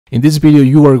In this video,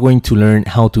 you are going to learn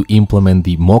how to implement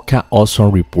the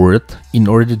MOCHAWESOME report in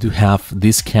order to have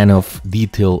this kind of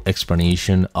detailed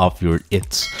explanation of your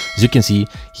its. As you can see,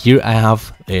 here I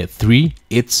have 3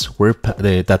 its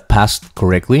that passed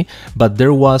correctly, but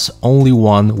there was only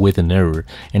one with an error.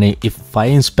 And if I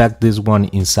inspect this one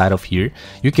inside of here,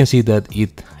 you can see that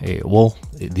it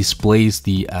displays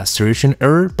the assertion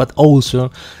error, but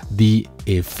also the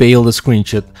failed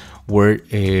screenshot where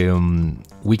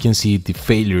we can see the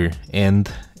failure, and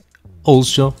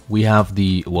also we have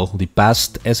the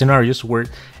past scenarios where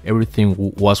everything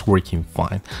was working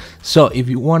fine. So if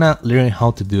you want to learn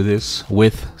how to do this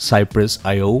with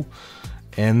CYPRESS.io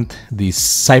and the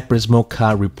CYPRESS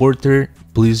Mocha reporter,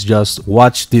 please just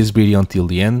watch this video until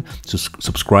the end,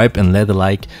 subscribe and let a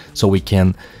like so we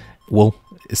can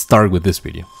start with this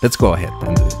video. Let's go ahead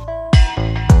and do it.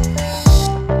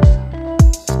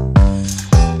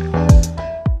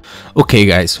 Okay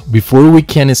guys, before we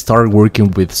can start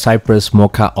working with CYPRESS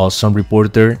MOCHAWESOME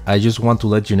reporter, I just want to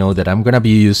let you know that I'm gonna be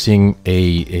using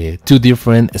two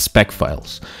different spec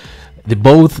files. They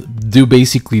both do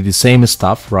basically the same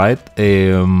stuff, right?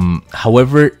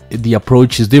 However, the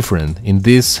approach is different. In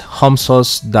this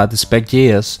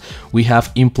homesource.spec.js, we have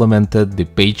implemented the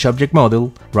page object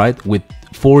model, right, with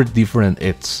 4 different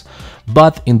its.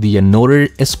 But in the another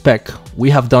spec, we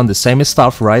have done the same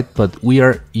stuff, right? But we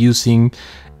are using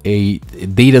a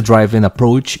data-driven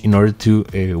approach in order to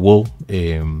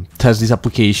test this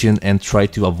application and try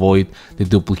to avoid the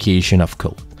duplication of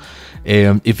code.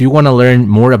 If you want to learn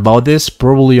more about this,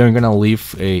 probably I'm gonna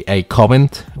leave a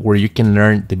comment where you can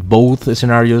learn both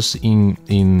scenarios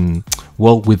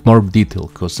with more detail,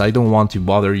 because I don't want to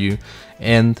bother you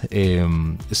and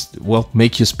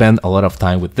make you spend a lot of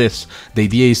time with this. The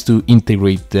idea is to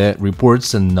integrate the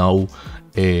reports and now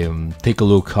take a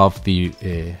look of the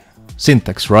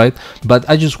syntax, right? But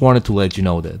I just wanted to let you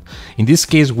know that in this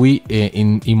case,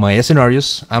 in my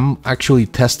scenarios, I'm actually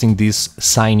testing this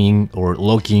signing or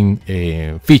logging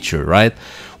feature, right?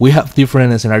 We have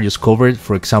different scenarios covered.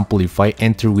 For example, if I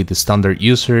enter with the standard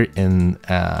user and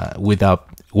with a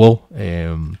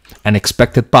an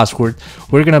expected password,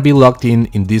 we're gonna be logged in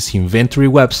this inventory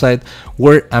website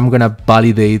where I'm gonna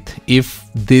validate if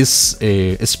this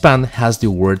span has the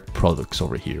word products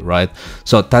over here, right?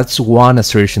 So that's one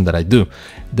assertion that I do.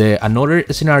 Another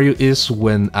scenario is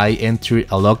when I enter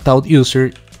a logged out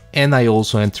user and I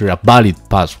also enter a valid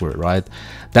password, right?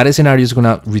 That scenario is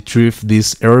gonna retrieve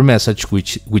this error message,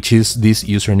 which is this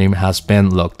username has been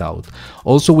logged out.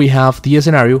 Also, we have the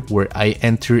scenario where I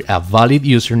enter a valid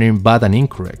username but an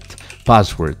incorrect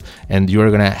password, and you are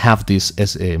gonna have this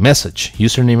as a message: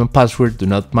 username and password do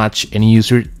not match any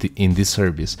user in this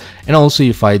service. And also,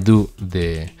 if I do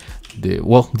the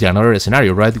another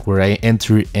scenario, right, where I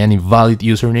enter an invalid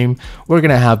username, we're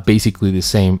gonna have basically the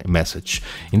same message.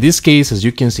 In this case, as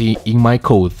you can see in my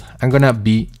code, I'm gonna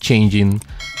be changing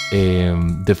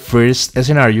the first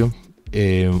scenario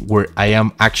where I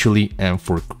am actually,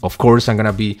 of course I'm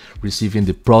gonna be receiving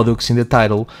the products in the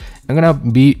title. I'm gonna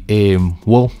be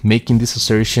making this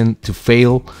assertion to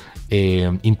fail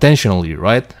intentionally,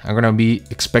 right? I'm gonna be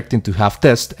expecting to have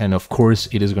test, and of course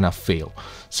it is gonna fail.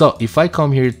 So if I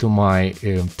come here to my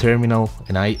terminal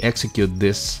and I execute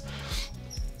this,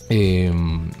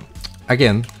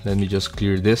 again, let me just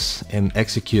clear this and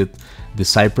execute the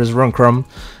CYPRESS run cron.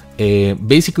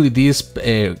 Basically this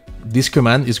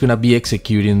command is gonna be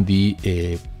executing the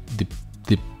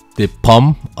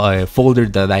POM folder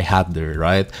that I had there,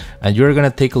 right? And you're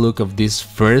gonna take a look of this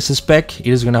first spec. It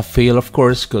is gonna fail, of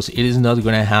course, because it is not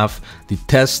gonna have the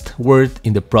test word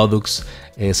in the products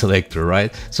selector,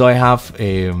 right? So I have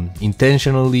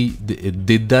intentionally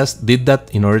did that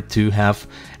in order to have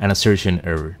an assertion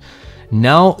error.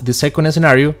 Now the second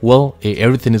scenario,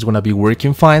 everything is gonna be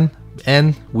working fine,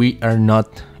 and we are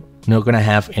not gonna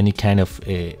have any kind of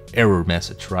error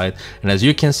message, right? And as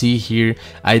you can see here,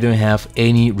 I don't have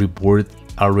any report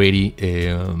already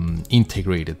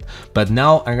integrated, but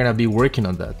now I'm gonna be working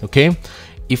on that. Okay,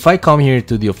 if I come here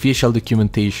to the official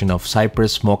documentation of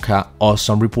CYPRESS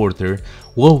MOCHAWESOME reporter,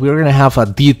 we're gonna have a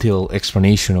detailed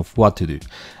explanation of what to do.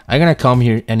 I'm gonna come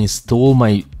here and install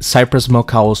my CYPRESS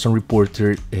MOCHAWESOME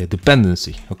reporter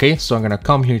dependency. Okay, so I'm gonna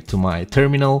come here to my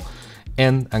terminal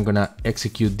and I'm gonna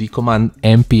execute the command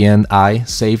npm I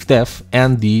save def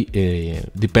and the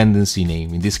dependency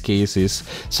name. In this case is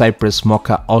CYPRESS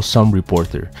MOCHAWESOME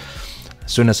reporter.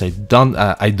 As soon as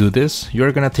I do this,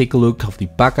 you're gonna take a look of the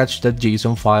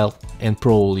package.json file, and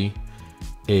probably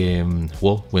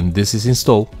when this is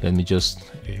installed, let me just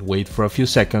wait for a few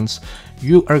seconds,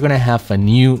 you are gonna have a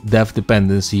new dev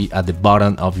dependency at the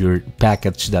bottom of your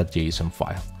package.json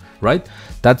file. right?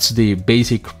 That's the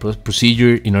basic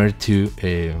procedure in order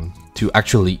to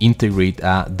actually integrate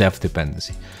a dev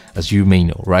dependency, as you may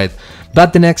know, right?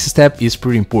 But the next step is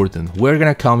pretty important. We're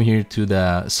gonna come here to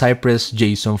the CYPRESS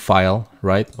JSON file,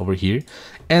 right, over here,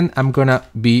 and I'm gonna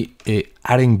be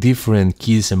adding different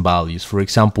keys and values. For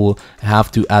example, I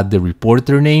have to add the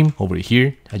reporter name over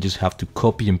here. I just have to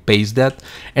copy and paste that,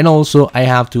 and also I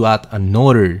have to add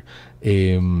another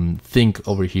thing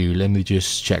over here. Let me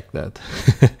just check that.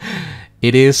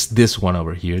 It is this one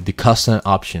over here, the custom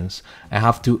options. I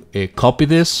have to copy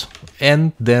this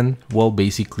and then, well,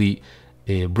 basically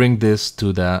bring this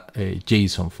to the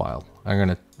JSON file. I'm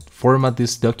gonna format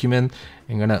this document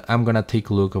and I'm gonna take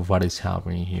a look of what is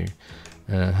happening here.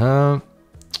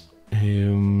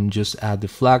 Just add the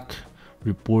flag,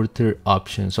 reporter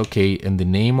options. Okay, and the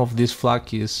name of this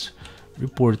flag is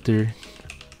reporter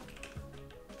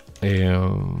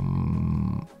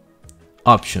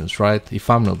options, right? If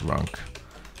I'm not wrong.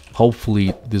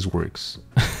 Hopefully this works.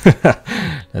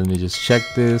 Let me just check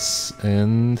this,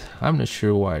 and I'm not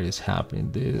sure why it is happening.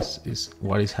 This is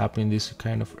what is happening, this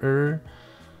kind of error.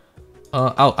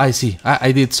 Oh, I see.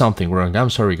 I did something wrong. I'm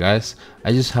sorry, guys.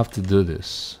 I just have to do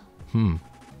this.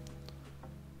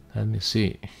 Let me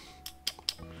see.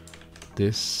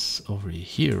 This over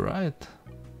here, right?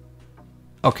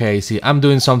 Okay, see, I'm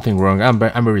doing something wrong. I'm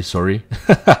very sorry.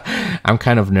 I'm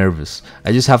kind of nervous.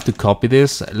 I just have to copy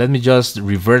this. Let me just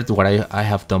revert what I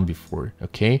have done before.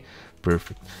 Okay,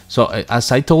 perfect. So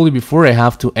as I told you before, I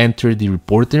have to enter the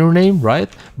reporter name,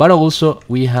 right? But also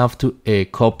we have to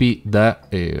copy the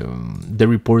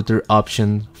reporter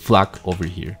option flag over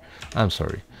here. I'm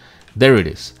sorry. There it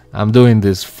is. I'm doing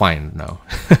this fine now.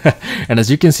 And as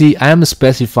you can see, I am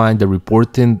specifying the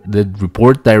report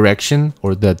direction,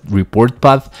 or the report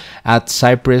path at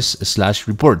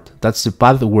CYPRESS/report. That's the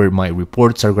path where my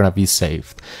reports are gonna be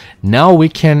saved. Now we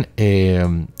can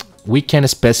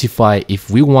specify if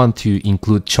we want to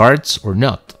include charts or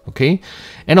not. Okay,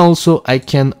 and also I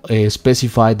can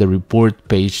specify the report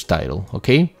page title.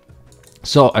 Okay,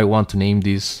 so I want to name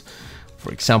this,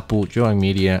 for example,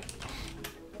 JoanMedia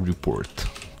report,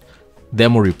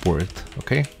 demo report.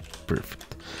 Okay,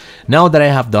 perfect. Now that I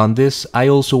have done this, I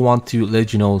also want to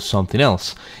let you know something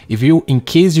else. In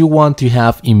case you want to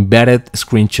have embedded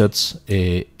screenshots,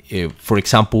 for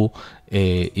example,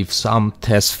 if some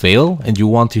tests fail and you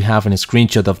want to have a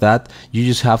screenshot of that, you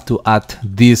just have to add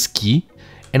this key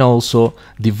and also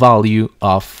the value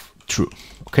of true.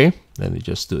 Okay, let me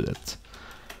just do that.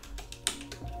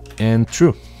 And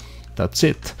true. That's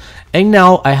it. And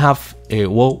now I have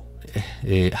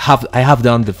I have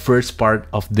done the first part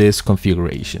of this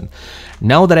configuration.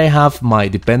 Now that I have my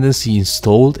dependency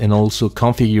installed and also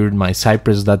configured my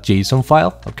cypress.json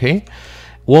file, okay,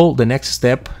 well, the next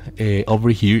step over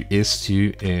here is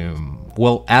to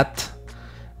add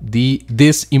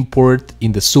this import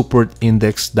in the support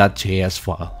index.js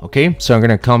file. Okay, so I'm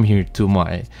gonna come here to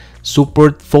my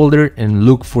support folder and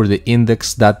look for the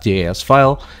index.js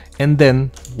file, and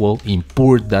then we'll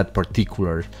import that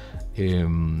particular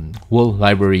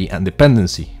library and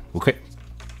dependency. Okay,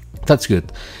 that's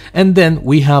good. And then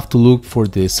we have to look for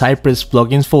the Cypress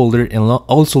plugins folder and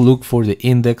also look for the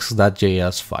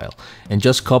index.js file and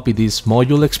just copy this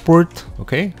module export.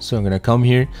 Okay, so I'm gonna come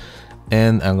here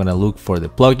and I'm gonna look for the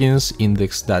plugins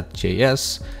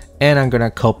index.js and I'm gonna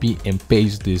copy and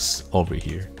paste this over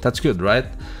here. That's good, right?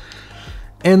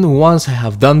 And once I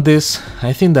have done this,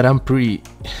 I think that I'm pretty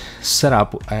set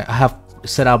up. I have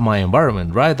set up my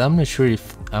environment, right? I'm not sure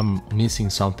if I'm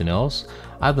missing something else.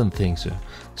 I don't think so.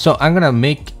 So I'm gonna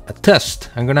make a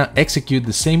test. I'm gonna execute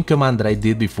the same command that I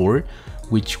did before,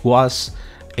 which was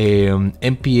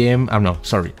npm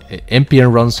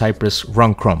run cypress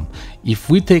run cron. If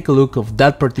we take a look of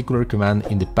that particular command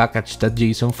in the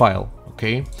package.json file,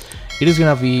 okay, it is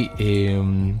gonna be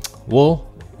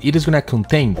it is gonna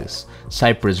contain this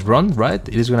cypress run, right?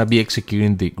 It is gonna be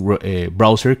executing the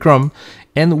browser Chrome,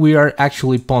 and we are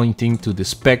actually pointing to the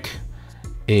spec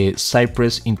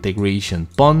cypress integration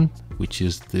pon, which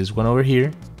is this one over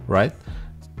here, right?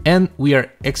 And we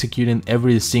are executing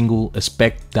every single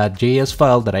spec.js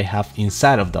file that I have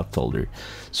inside of that folder.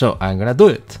 So I'm gonna do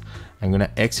it. I'm gonna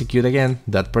execute again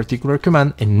that particular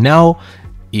command, and now,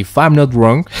 if I'm not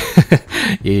wrong,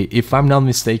 if I'm not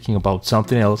mistaken about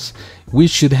something else, we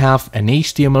should have an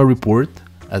HTML report,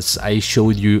 as I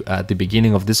showed you at the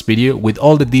beginning of this video, with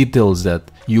all the details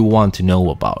that you want to know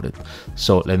about it.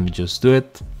 So let me just do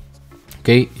it.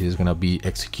 Okay, it is gonna be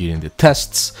executing the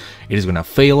tests. It is gonna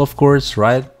fail, of course,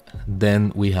 right?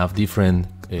 Then we have different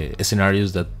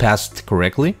scenarios that passed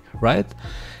correctly, right?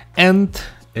 And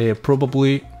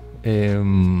probably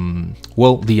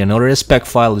well, the another spec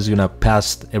file is gonna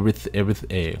pass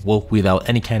everything well, without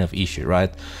any kind of issue,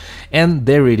 right? And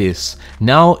there it is.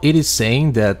 Now it is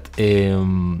saying that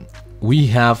we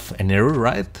have an error,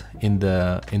 right, in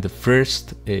the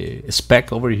first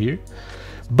spec over here,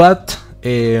 but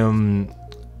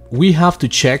we have to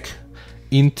check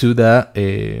into the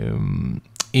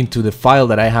file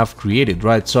that I have created,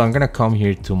 right? So I'm gonna come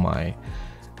here to my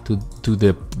to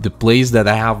the place that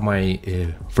I have my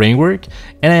framework,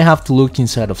 and I have to look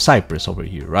inside of Cypress over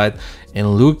here, right?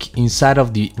 And look inside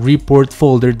of the report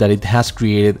folder that it has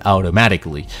created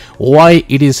automatically. Why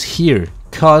it is here?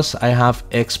 Because I have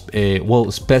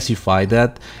specified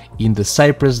that in the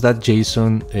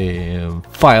CYPRESS.json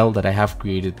file that I have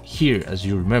created here, as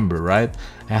you remember, right?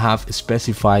 I have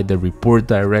specified the report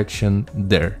direction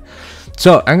there.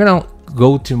 So I'm gonna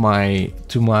go to my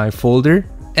folder,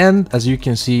 and as you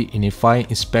can see, and if I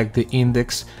inspect the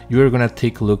index, you're gonna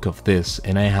take a look of this,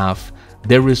 and I have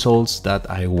the results that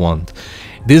I want.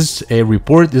 This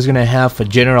report is gonna have a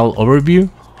general overview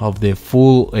of the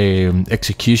full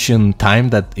execution time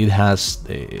that it has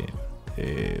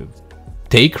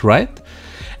take, right?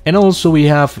 And also we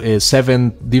have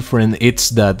 7 different hits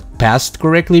that passed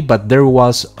correctly, but there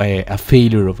was a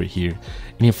failure over here.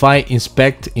 And if I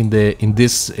inspect in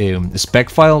this spec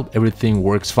file, everything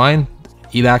works fine.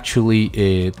 It actually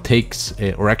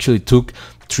took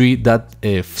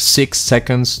 3.6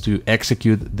 seconds to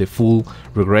execute the full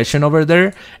regression over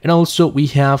there. And also we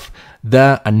have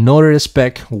another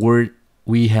spec where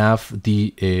we have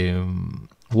the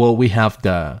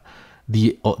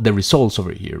the results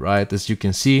over here, right, as you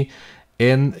can see,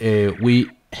 and we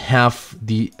have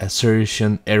the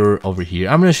assertion error over here.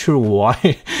 I'm not sure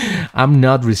why I'm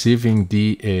not receiving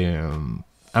the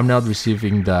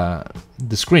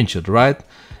screenshot, right?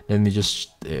 Let me just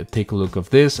take a look of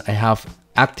this. I have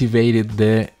activated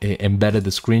the embedded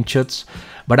screenshots,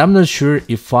 but I'm not sure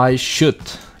if I should.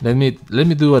 Let me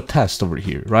do a test over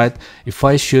here, right? If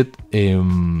I should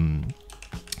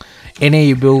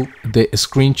enable the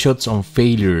screenshots on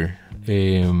failure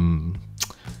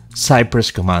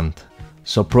Cypress command.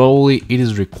 So probably it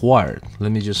is required.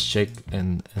 Let me just check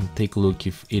and take a look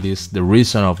if it is the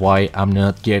reason of why I'm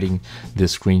not getting the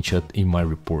screenshot in my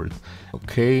report.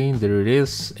 Okay, there it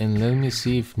is, and let me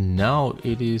see if now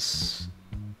it is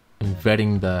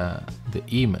embedding the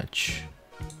image.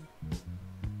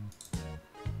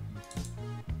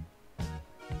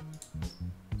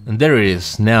 And there it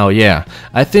is now. Yeah,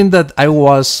 I think that I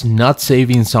was not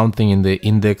saving something in the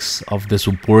index of the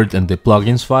support and the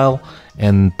plugins file,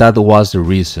 and that was the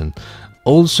reason.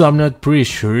 Also, I'm not pretty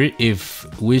sure if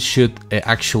we should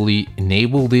actually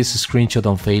enable this screenshot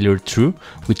on failure true,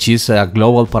 which is a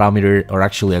global parameter, or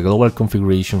actually a global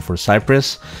configuration for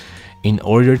Cypress, in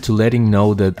order to letting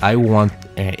know that I want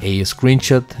a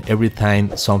screenshot every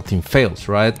time something fails,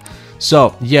 right?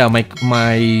 So yeah,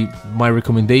 my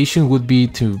recommendation would be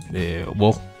to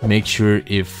well, make sure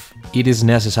if it is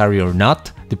necessary or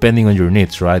not, depending on your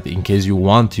needs, right? In case you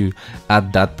want to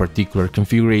add that particular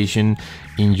configuration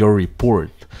in your report.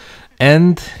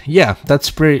 And yeah, that's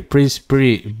pretty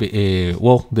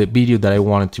well, the video that I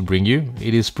wanted to bring you.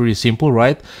 It is pretty simple,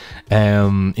 right?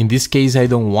 In this case, I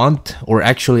don't want, or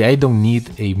actually I don't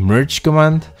need a merge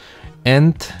command.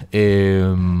 And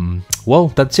well,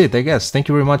 that's it, I guess. Thank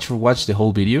you very much for watching the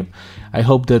whole video. I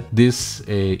hope that this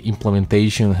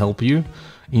implementation helped you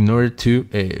in order to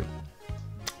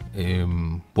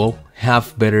well,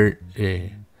 have better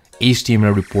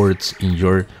HTML reports in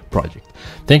your project.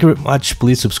 Thank you very much.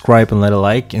 Please subscribe and let a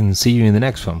like, and see you in the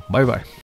next one. Bye bye.